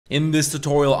In this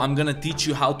tutorial, I'm gonna teach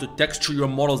you how to texture your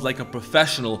models like a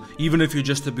professional, even if you're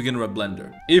just a beginner at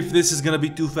Blender. If this is gonna be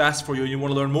too fast for you and you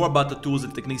wanna learn more about the tools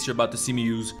and techniques you're about to see me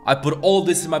use, I put all of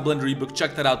this in my Blender ebook.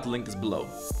 Check that out, the link is below.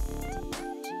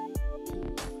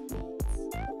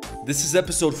 This is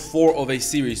episode 4 of a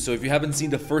series, so if you haven't seen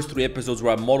the first 3 episodes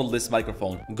where I modeled this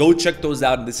microphone, go check those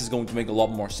out and this is going to make a lot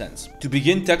more sense. To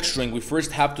begin texturing, we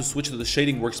first have to switch to the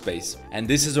shading workspace, and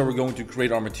this is where we're going to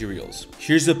create our materials.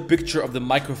 Here's a picture of the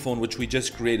microphone which we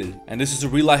just created, and this is a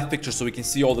real life picture so we can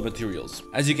see all the materials.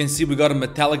 As you can see, we got a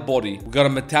metallic body, we got a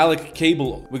metallic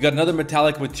cable, we got another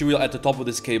metallic material at the top of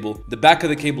this cable, the back of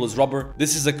the cable is rubber,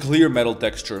 this is a clear metal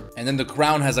texture, and then the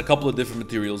crown has a couple of different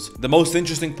materials. The most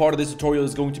interesting part of this tutorial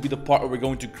is going to be the part where we're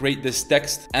going to create this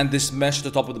text and this mesh at the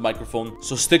top of the microphone.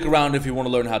 So stick around if you want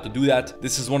to learn how to do that.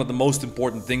 This is one of the most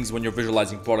important things when you're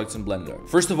visualizing products in Blender.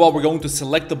 First of all, we're going to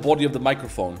select the body of the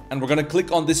microphone and we're going to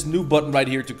click on this new button right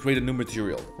here to create a new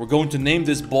material. We're going to name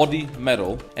this body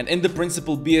metal, and in the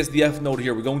principal BSDF node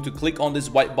here, we're going to click on this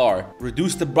white bar,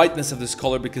 reduce the brightness of this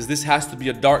color because this has to be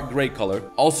a dark gray color.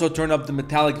 Also turn up the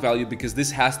metallic value because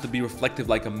this has to be reflective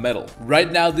like a metal. Right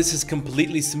now this is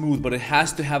completely smooth, but it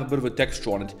has to have a bit of a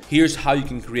texture on it. Here's how you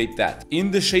can create that. In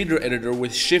the shader editor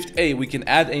with Shift A, we can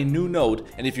add a new node,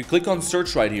 and if you click on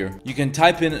search right here, you can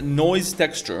type in noise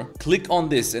texture, click on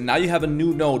this, and now you have a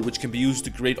new node which can be used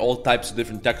to create all types of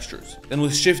different textures. Then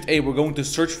with Shift A, we're going to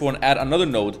search for and add another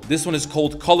node. This one is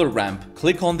called color ramp.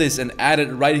 Click on this and add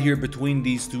it right here between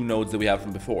these two nodes that we have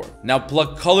from before. Now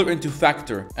plug color into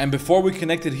factor, and before we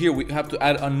connect it here, we have to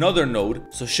add another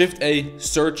node. So Shift A,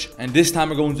 search, and this time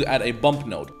we're going to add a bump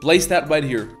node. Place that right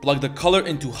here, plug the color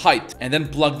into height, and then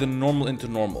plug the normal into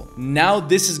normal. Now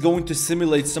this is going to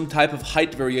simulate some type of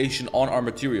height variation on our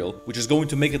material, which is going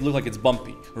to make it look like it's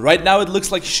bumpy. Right now it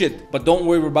looks like shit, but don't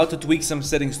worry, we're about to tweak some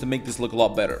settings to make this look a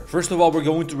lot better. First of all, we're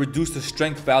going to reduce the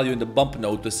strength value in the bump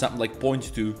node to something like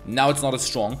 0.2. Now it's not as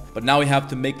strong, but now we have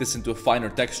to make this into a finer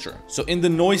texture. So in the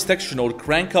noise texture node,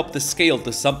 crank up the scale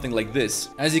to something like this.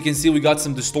 As you can see, we got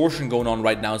some distortion going on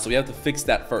right now, so we have to fix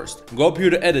that first. Go up here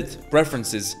to edit,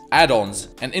 preferences, add-ons,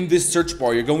 and in this search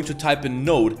bar, you're going to type in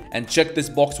node and check this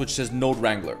box which says node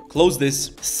wrangler. Close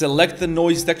this, select the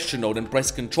noise texture node and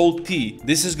press Ctrl T.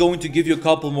 This is going to give you a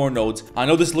couple more nodes. I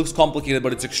know this looks complicated,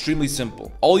 but it's extremely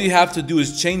simple. All you have to do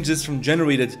is change this from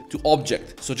generated to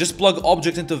object. So just plug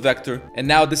object into vector, and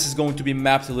now this is going to be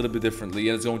mapped a little bit differently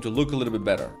and it's going to look a little bit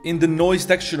better. In the noise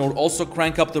texture node, also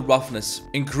crank up the roughness,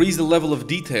 increase the level of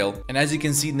detail, and as you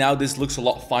can see now this looks a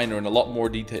lot finer and a lot more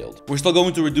detailed. We're still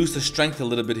going to reduce the strength a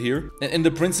little bit here, and in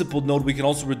the principled node we can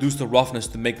also reduce the roughness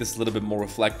to make this a little bit more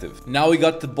reflective. Now we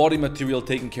got the body material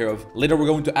taken care of. Later we're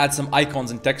going to add some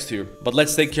icons and text here, but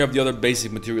let's take care of the other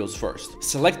basic materials first.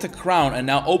 Select the crown and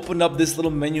now open up this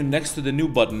little menu next to the new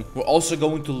button. We're also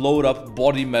going to load up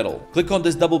body metal. Click on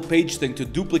this double page thing to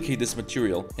duplicate this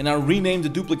material, and now rename the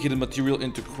duplicated material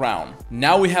into crown.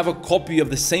 Now we have a copy of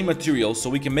the same material, so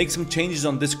we can make some changes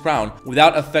on this crown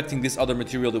without affecting this other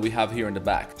material that we have here in the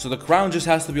back. So the crown just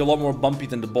has to be a lot more bumpy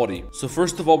than the body. So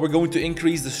first of all, we're going to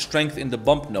increase the strength in the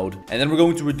bump node, and then we're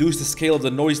going to reduce the scale of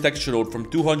the noise texture node from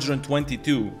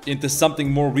 222 into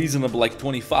something more reasonable like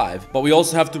 25, but we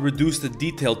also have to reduce the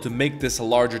detail to make this a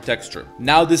larger texture.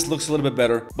 Now this looks a little bit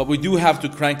better, but we do have to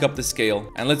crank up the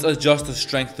scale, and let's adjust the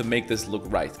strength to make this look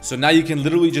right. So now you can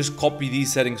literally just copy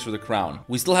these settings for the crown.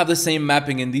 We still have the same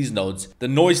mapping in these nodes. The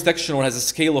noise texture node has a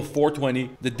scale of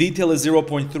 420, the detail is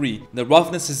 0.3, the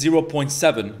roughness is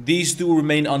 0.7. These two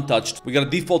remain untouched. We got a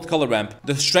default color ramp.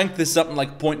 The strength is something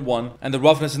like 0.1, and the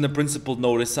roughness in the principled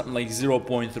node is something like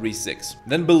 0.36.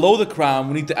 Then below the crown,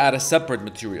 we need to add a separate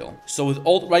material. So with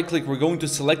Alt right click, we're going to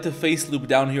select the face loop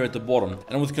down here at the bottom,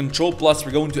 and with Ctrl plus,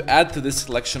 we're going to add to this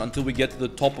selection until we get to the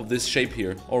top of this shape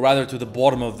here, or rather to the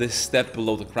bottom of this step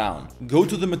below the crown. Go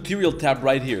to the material tab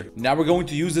right here. Now we're going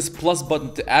to use this plus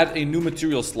button to add a new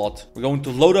material slot. We're going to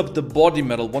load up the body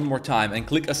metal one more time and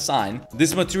click assign.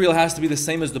 This material has to be the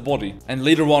same as the body, and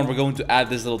later on we're going to add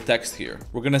this little text here.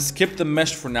 We're going to skip the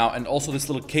mesh for now and also this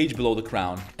little cage below the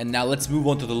crown. And now let's move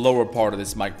on to the lower part of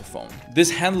this microphone.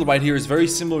 This handle right here is very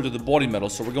similar to the body metal,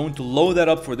 so we're going to load that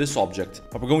up for this object.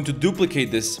 But we're going to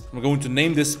duplicate this. We're going to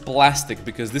name this plastic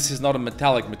because this is not a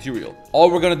metallic material.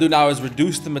 All we're going to do now is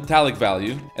reduce the metallic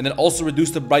value and then also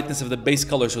reduce the brightness of the base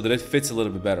color so that it fits a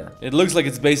little bit better. It looks like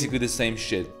it's basically the same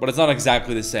shit, but it's not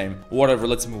exactly the same. Whatever,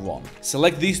 let's move on.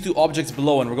 Select these two objects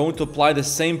below and we're going to apply the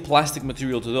same plastic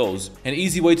material to those. An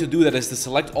easy way to do that is to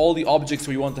select all the objects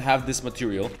where you want to have this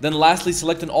material. Then lastly,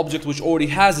 select an object which already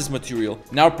has this material.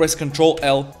 Now press Ctrl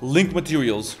L, link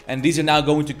materials, and these are now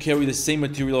going to carry the same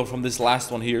material from this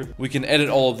last one here. We can edit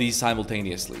all of these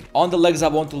simultaneously. On the legs, I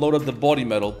want to load up the body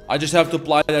metal. I just have to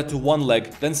apply that to one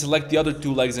leg, then select the other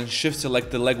two legs and shift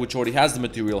select the leg which already has the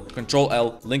material. Ctrl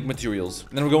L, link materials.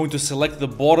 And then we're going to select the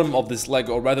bottom of this leg,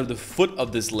 or rather the foot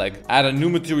of this leg. Add a new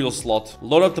material slot,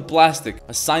 load up the plastic,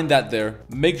 assign that there.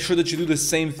 Make sure that you do the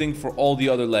same thing for all the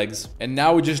other legs. And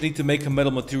now we just need to make a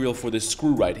metal material for this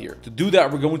screw right here. To do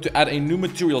that, we're going to add a new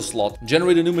material slot,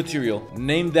 generate a new material,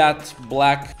 name that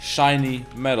black shiny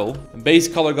metal. Base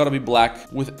color gotta be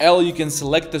black. With L, you can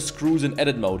select the screws in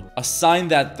edit mode, assign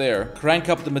that there, crank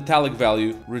up the metallic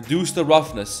value, reduce the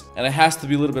roughness, and it has to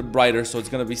be a little bit brighter, so it's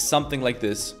gonna be something like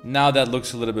this. Now that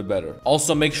looks a little bit better.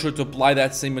 Also make sure to apply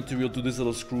that same material to this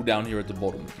little screw down here at the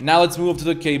bottom. Now let's move up to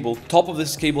the cable. Top of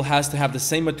this cable has to have the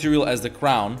same material as the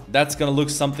crown. That's gonna look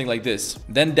something like this.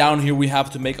 Then down here we have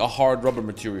to make a hard rubber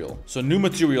material. So new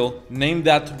material, name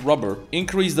that rubber,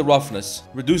 increase the roughness,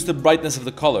 reduce the brightness of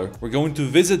the color. We're going to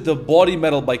visit the body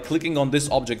metal by clicking on this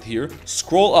object here.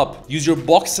 Scroll up, use your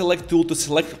box select tool to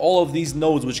select all of these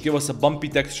nodes which give us a bumpy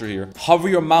texture here. Hover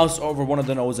your mouse over one of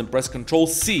the nodes and press Ctrl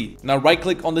C. Now right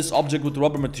click on this object with the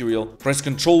rubber material, press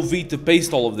Ctrl V to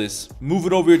paste all of this. Move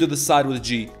it over here to the side with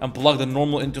G and plug the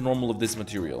normal into normal of this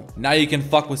material. Now you can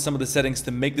fuck with some of the settings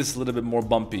to make this a little bit more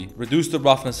bumpy. Reduce the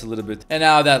roughness a little bit. And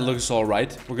now that looks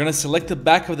alright. We're gonna select the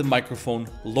back of the microphone,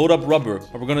 load up rubber,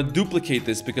 and we're gonna duplicate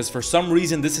this because for some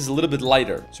reason this is a little bit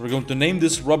lighter. So we're going to name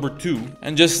this rubber 2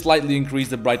 and just slightly increase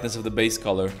the brightness of the base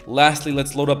color. Lastly,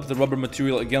 let's load up the rubber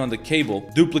material again on the cable.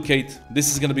 Duplicate.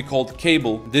 This is gonna be called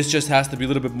cable. This just has to be a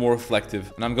little bit more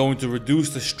reflective. And I'm going to reduce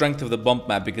the strength of the bump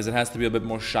map because it has to be a bit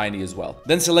more shiny as well.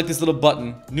 Then select this little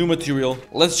button, new material.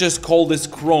 Let's just call this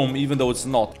chrome even though it's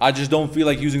not. I just don't feel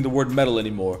like using the word metal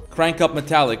anymore. Crank up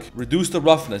metallic, reduce the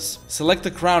roughness. Select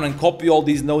the crown and copy all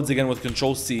these nodes again with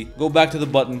Ctrl C. Go back to the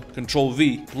button, Ctrl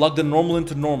V, plug the normal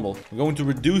into normal. We're going to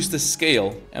reduce the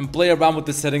scale and play around with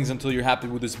the settings until you're happy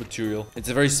with this material. It's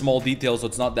a very small detail, so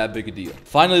it's not that big a deal.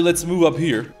 Finally, let's move up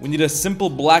here. We need a simple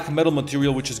black metal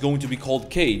material which is going to be called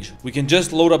cage. We can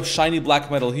just load up shiny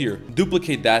black metal here,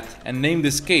 duplicate that, and name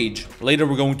this cage. Later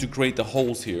we're going to create the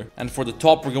holes here. And for the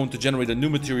top we're going to generate a new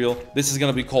material. This is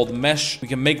going to be called mesh. We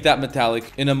can make that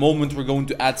metallic. In a moment we're going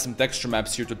to add some texture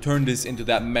maps here to turn this into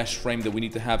that mesh frame that we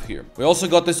need to have here. We also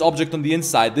got this object on the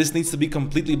inside. This needs to be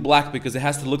completely black because it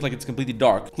has to look like it's completely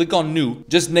dark. Click on new,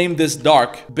 just name this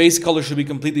dark. Base color should be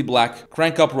completely black.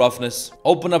 Crank up roughness,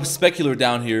 open up specular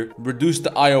down here, reduce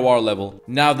the IOR level.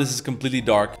 Now this is completely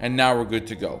dark and now we're good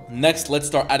to go. Next, let's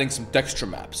start adding some texture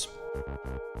maps.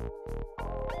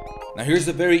 Now here's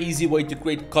a very easy way to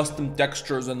create custom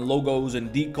textures and logos and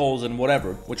decals and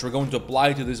whatever, which we're going to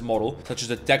apply to this model, such as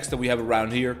the text that we have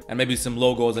around here and maybe some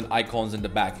logos and icons in the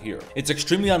back here. It's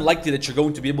extremely unlikely that you're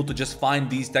going to be able to just find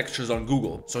these textures on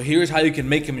Google. So here's how you can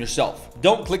make them yourself.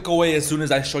 Don't click away as soon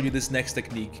as I show you this next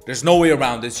technique. There's no way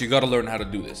around this. You gotta learn how to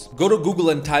do this. Go to Google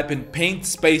and type in paint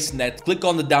space net. Click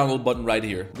on the download button right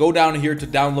here. Go down here to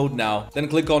download now. Then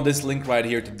click on this link right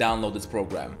here to download this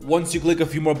program. Once you click a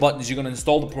few more buttons, you're gonna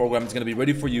install the program. It's gonna be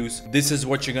ready for use. This is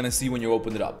what you're gonna see when you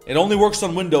open it up. It only works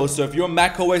on Windows, so if you're a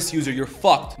Mac OS user, you're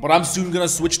fucked. But I'm soon gonna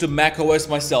switch to Mac OS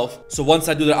myself. So once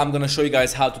I do that, I'm gonna show you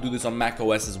guys how to do this on Mac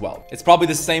OS as well. It's probably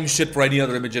the same shit for any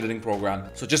other image editing program.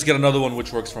 So just get another one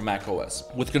which works for Mac OS.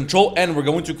 With Control N, we're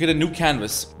going to create a new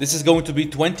canvas. This is going to be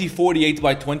 2048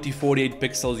 by 2048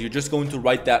 pixels. You're just going to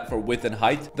write that for width and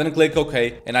height. Then click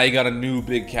OK, and now you got a new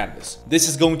big canvas. This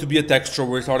is going to be a texture.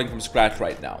 We're starting from scratch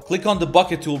right now. Click on the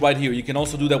bucket tool right here. You can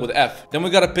also do that with F. Then we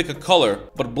gotta pick a color,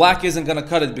 but black isn't gonna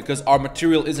cut it because our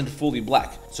material isn't fully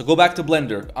black. So go back to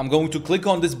Blender. I'm going to click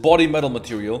on this body metal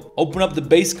material, open up the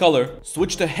base color,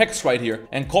 switch to hex right here,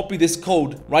 and copy this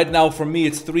code. Right now for me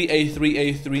it's 3A,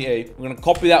 3A, 3A. We're gonna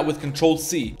copy that with Control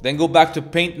C. Then go back to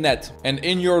Paint Net, and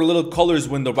in your little colors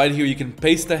window right here, you can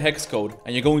paste the hex code,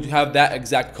 and you're going to have that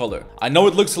exact color. I know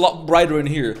it looks a lot brighter in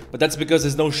here, but that's because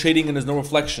there's no shading and there's no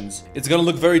reflections. It's gonna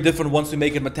look very different once we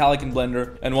make it metallic in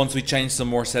Blender, and once we change some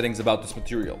more settings about this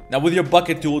material. Now with your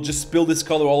bucket tool, just spill this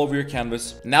color all over your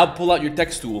canvas. Now pull out your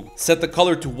text tool, set the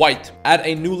color to white, add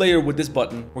a new layer with this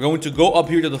button. We're going to go up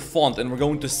here to the font and we're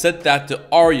going to set that to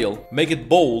Arial, make it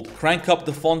bold, crank up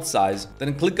the font size,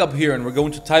 then click up here and we're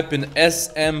going to type in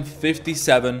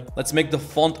SM57. Let's make the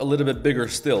font a little bit bigger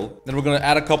still. Then we're going to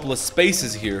add a couple of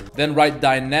spaces here, then write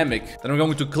dynamic. Then we're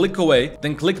going to click away,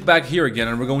 then click back here again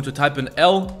and we're going to type in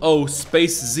LO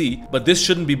space Z, but this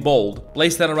shouldn't be bold.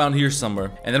 Place that around here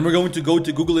somewhere. And And then we're going to go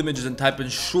to Google Images and type in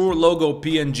Shure logo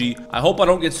PNG. I hope I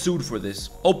don't get sued for this.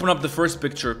 Open up the first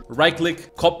picture, right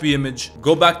click, copy image,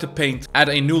 go back to Paint, add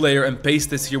a new layer and paste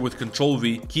this here with Ctrl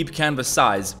V, keep canvas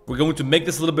size. We're going to make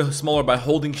this a little bit smaller by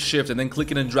holding Shift and then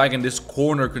clicking and dragging this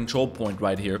corner control point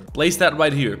right here. Place that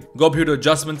right here. Go up here to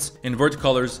adjustments, invert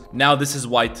colors. Now this is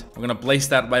white. We're gonna place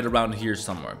that right around here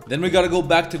somewhere. Then we gotta go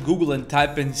back to Google and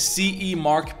type in CE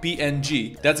Mark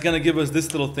PNG. That's gonna give us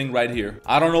this little thing right here.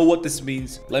 I don't know what this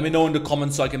means. Let me know in the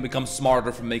comments so I can become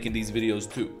smarter from making these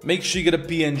videos too. Make sure you get a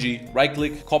PNG, right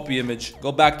click, copy image,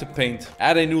 go back to Paint,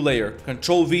 add a new layer,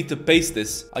 Ctrl V to paste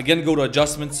this. Again, go to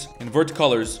adjustments, invert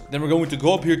colors. Then we're going to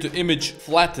go up here to image,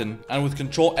 flatten, and with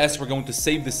Ctrl S, we're going to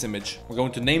save this image. We're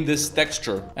going to name this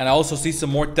texture. And I also see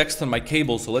some more text on my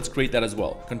cable, so let's create that as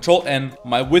well. Ctrl N,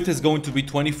 my width is going to be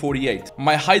 2048.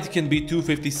 My height can be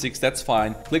 256, that's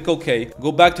fine. Click OK.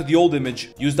 Go back to the old image,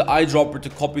 use the eyedropper to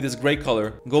copy this gray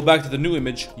color. Go back to the new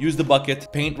image, use the bucket,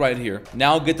 paint right here.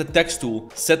 Now get the text tool,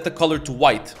 set the color to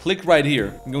white. Click right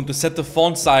here. I'm going to set the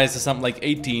font size to something like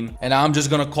 18. And I'm just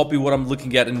gonna copy what I'm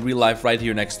looking at in real life right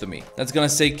here next to me. That's gonna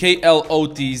say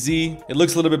KLOTZ. It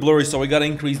looks a little bit blurry, so we gotta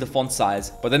increase the font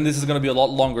size. But then this is gonna be a lot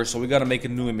longer, so we gotta make a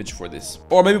new image for this.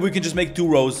 Or maybe we can just make 2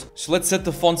 rows. So let's set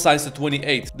the font size to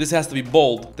 28. This has to be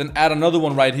bold. Then add another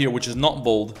one right here, which is not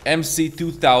bold.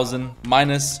 MC2000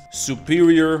 minus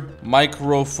superior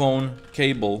microphone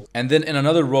cable. And then in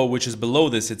another row, which is below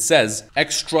this, it says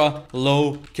extra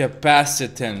low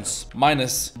capacitance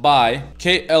minus by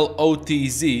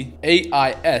KLOTZ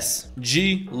AIS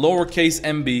G lowercase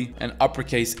mb and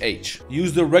uppercase H.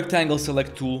 Use the rectangle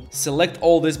select tool. Select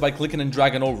all this by clicking and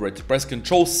dragging over it. Press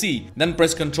Ctrl C, then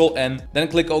press Ctrl N, then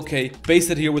click OK. Paste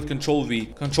it here with Ctrl V.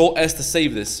 Ctrl S to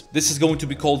save this. This is going to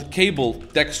be called cable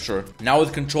texture. Now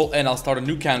with Ctrl N, I'll start a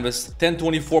new canvas.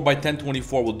 1024 by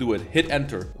 1024 will do it. Hit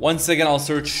enter. Once again, I'll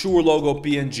search Shure logo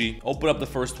PNG. Open up the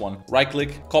first one. Right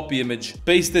click, copy image,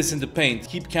 paste this into Paint.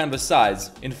 Keep canvas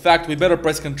size. In fact, we better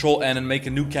press Ctrl N and make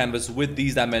a new canvas with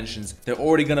these dimensions. They're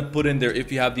already gonna put in there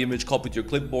if you have the image copied to your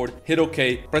clipboard. Hit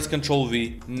OK, press Ctrl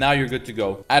V. Now you're good to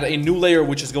go. Add a new layer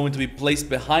which is going to be placed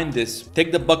behind this.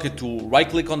 Take the bucket tool, right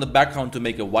click on the background to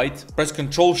make it white. Press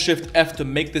Ctrl Shift F to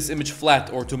make this image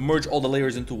flat or to merge all the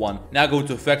layers into one. Now go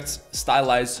to Effects,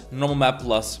 Stylize, Normal Map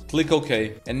Plus, click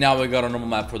OK, and now we got a normal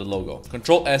map for the logo.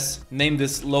 Ctrl S, name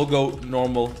this logo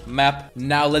normal map.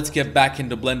 Now let's get back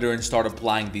into Blender and start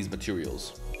applying these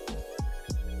materials.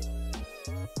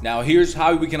 Now here's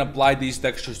how we can apply these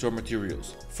textures to our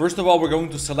materials. First of all, we're going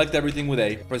to select everything with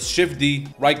A, press Shift D,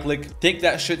 right click, take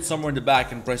that shit somewhere in the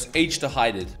back and press H to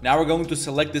hide it. Now we're going to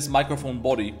select this microphone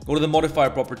body, go to the modifier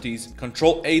properties,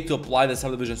 Ctrl A to apply the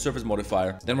subdivision surface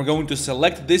modifier. Then we're going to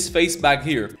select this face back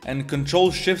here and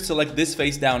Ctrl Shift select this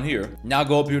face down here. Now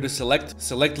go up here to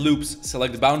select loops,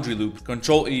 select boundary loop,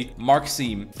 Ctrl E, mark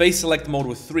seam, face select mode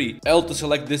with 3, L to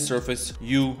select this surface,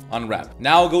 U, unwrap.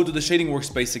 Now go to the shading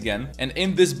workspace again, and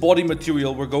in this body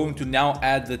material, we're going to now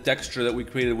add the texture that we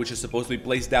created, which is supposed to be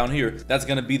placed down here. That's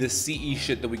gonna be the CE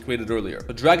shit that we created earlier.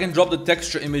 So drag and drop the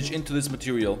texture image into this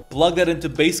material, plug that into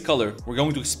base color. We're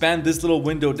going to expand this little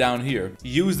window down here.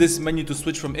 Use this menu to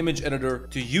switch from image editor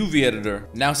to UV editor.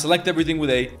 Now select everything with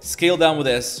A, scale down with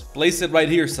S, place it right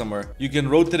here somewhere. You can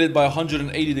rotate it by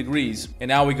 180 degrees, and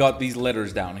now we got these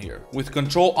letters down here. With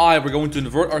Ctrl I, we're going to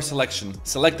invert our selection.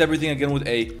 Select everything again with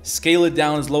A, scale it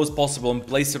down as low as possible and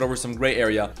place it over some gray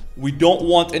area. We don't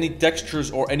want any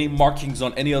textures or any markings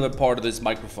on any other part of this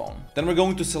microphone. Then we're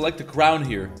going to select the crown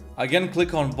here. Again,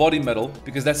 click on body metal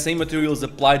because that same material is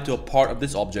applied to a part of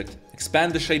this object.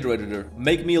 Expand the shader editor,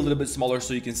 make me a little bit smaller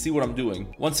so you can see what I'm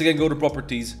doing. Once again, go to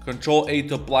properties, Ctrl A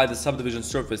to apply the subdivision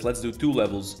surface. Let's do 2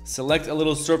 levels. Select a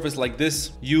little surface like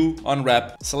this, U,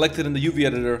 unwrap, select it in the UV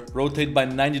editor, rotate by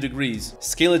 90 degrees,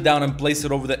 scale it down and place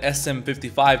it over the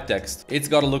SM55 text. It's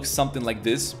gotta look something like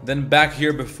this. Then back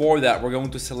here before that, we're going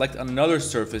to select another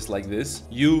surface like this,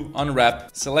 U,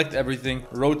 unwrap, select everything,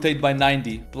 rotate by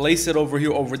 90, place it over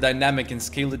here over dynamic and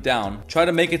scale it down. Try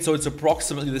to make it so it's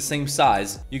approximately the same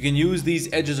size. You can use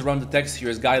these edges around the text here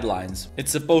as guidelines.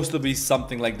 It's supposed to be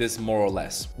something like this more or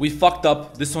less. We fucked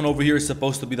up. This one over here is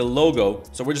supposed to be the logo,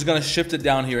 so we're just gonna shift it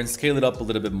down here and scale it up a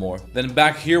little bit more. Then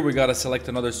back here we gotta select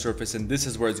another surface, and this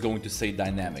is where it's going to say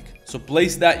dynamic. So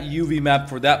place that UV map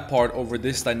for that part over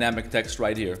this dynamic text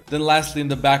right here. Then lastly in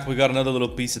the back we got another little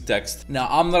piece of text. Now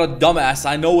I'm not a dumbass,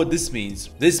 I know what this means.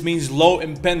 This means low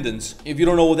impedance. If you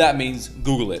don't know what that means,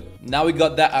 Google it. Now we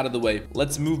got that out of the way.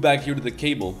 Let's move back here to the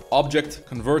cable. Object,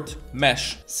 convert, insert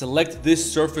mesh. Select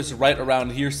this surface right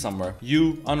around here somewhere.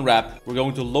 You unwrap. We're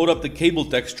going to load up the cable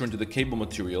texture into the cable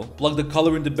material. Plug the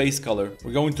color into base color.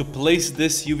 We're going to place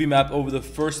this UV map over the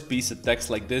first piece of text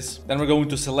like this. Then we're going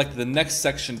to select the next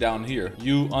section down here.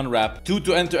 You unwrap. 2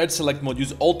 to enter edge select mode.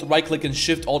 Use Alt right click and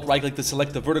Shift Alt right click to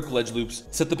select the vertical edge loops.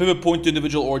 Set the pivot point to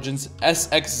individual origins.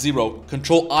 SX0.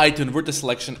 Control I to invert the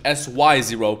selection.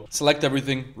 SY0. Select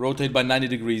everything. Rotate by 90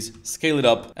 degrees. Scale it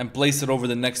up and place it over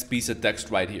the next piece of text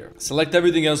right here. Select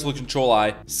everything else with Control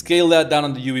I. Scale that down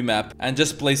on the UV map and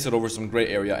just place it over some gray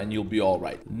area and you'll be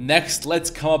alright. Next, let's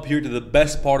come up here to the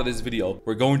best part of this video.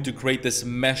 We're going to create this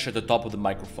mesh at the top of the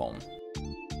microphone.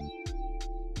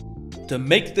 To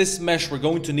make this mesh, we're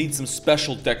going to need some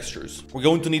special textures. We're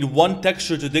going to need one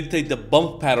texture to dictate the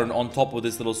bump pattern on top of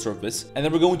this little surface. And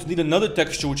then we're going to need another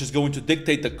texture which is going to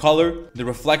dictate the color, the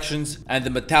reflections, and the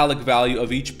metallic value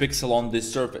of each pixel on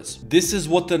this surface. This is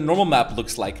what the normal map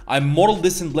looks like. I modeled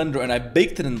this in Blender and I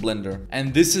baked it in Blender.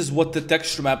 And this is what the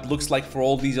texture map looks like for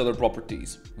all these other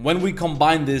properties. When we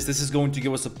combine this is going to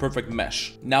give us a perfect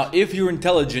mesh. Now, if you're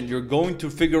intelligent, you're going to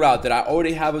figure out that I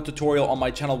already have a tutorial on my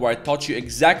channel where I taught you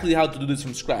exactly how to do this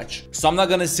from scratch. So I'm not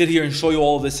gonna sit here and show you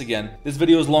all of this again. This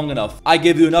video is long enough. I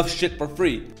gave you enough shit for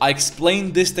free. I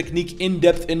explained this technique in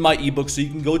depth in my ebook, so you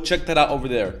can go check that out over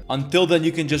there. Until then,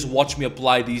 you can just watch me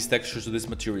apply these textures to this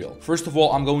material. First of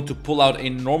all, I'm going to pull out a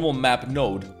normal map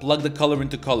node, plug the color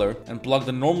into color, and plug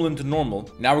the normal into normal.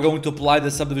 Now we're going to apply the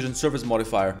subdivision surface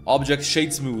modifier. Object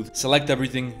shade smooth, select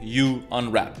everything, you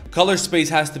unwrap. Color space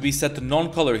has to be set to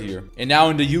non-color here. And now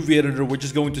in the UV editor, we're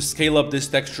just going to scale up this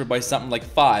texture by something like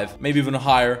 5, maybe even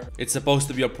higher. It's supposed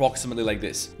to be approximately like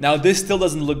this. Now this still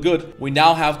doesn't look good. We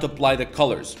now have to apply the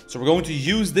colors. So we're going to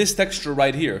use this texture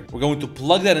right here. We're going to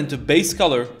plug that into base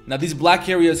color. Now these black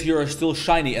areas here are still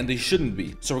shiny and they shouldn't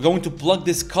be. So we're going to plug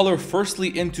this color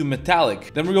firstly into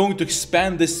metallic. Then we're going to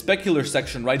expand this specular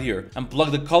section right here and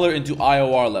plug the color into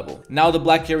IOR level. Now the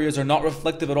black areas are not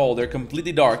reflective at all. They're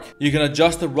completely dark. You can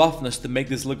adjust the roughness to make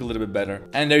this look a little bit better.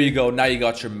 And there you go. Now you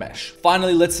got your mesh.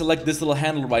 Finally, let's select this little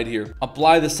handle right here.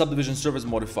 Apply the subdivision surface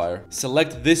modifier.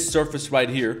 Select this surface right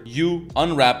here. You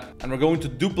unwrap, and we're going to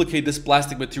duplicate this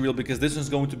plastic material because this one's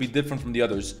going to be different from the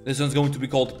others. This one's going to be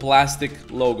called plastic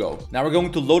logo. Now we're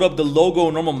going to load up the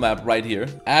logo normal map right here.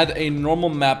 Add a normal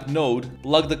map node.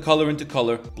 Plug the color into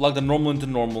color. Plug the normal into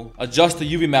normal. Adjust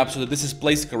the UV map so that this is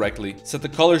placed correctly. Set the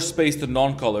color space to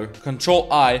non-color.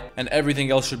 Control I, and everything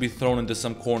else should be thrown into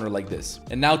some corner like this.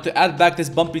 And now to add back this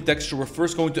bumpy texture, we're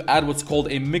first going to add what's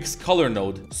called a mixed color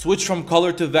node. Switch from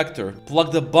color to vector.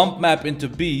 Plug the bump map into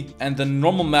B and the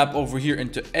normal map over here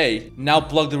into A. Now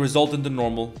plug the result into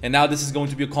normal. And now this is going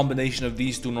to be a combination of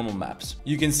these two normal maps.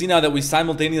 You can see now that we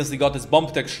simultaneously got this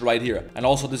bump texture right here and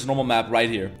also this normal map right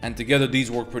here. And together these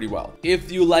work pretty well.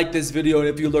 If you like this video and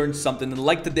if you learned something, then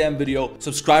like the damn video,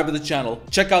 subscribe to the channel,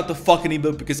 check out the fucking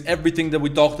ebook because everything that we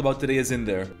talked about today is in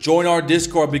there. Join our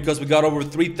Discord because we got over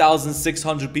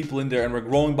 3,600 people in there and we're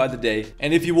growing by the day.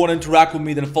 And if you want to interact with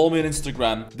me, then follow me on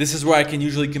Instagram. This is where I can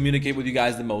usually communicate with you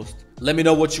guys the most. Let me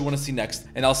know what you want to see next,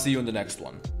 and I'll see you in the next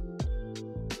one.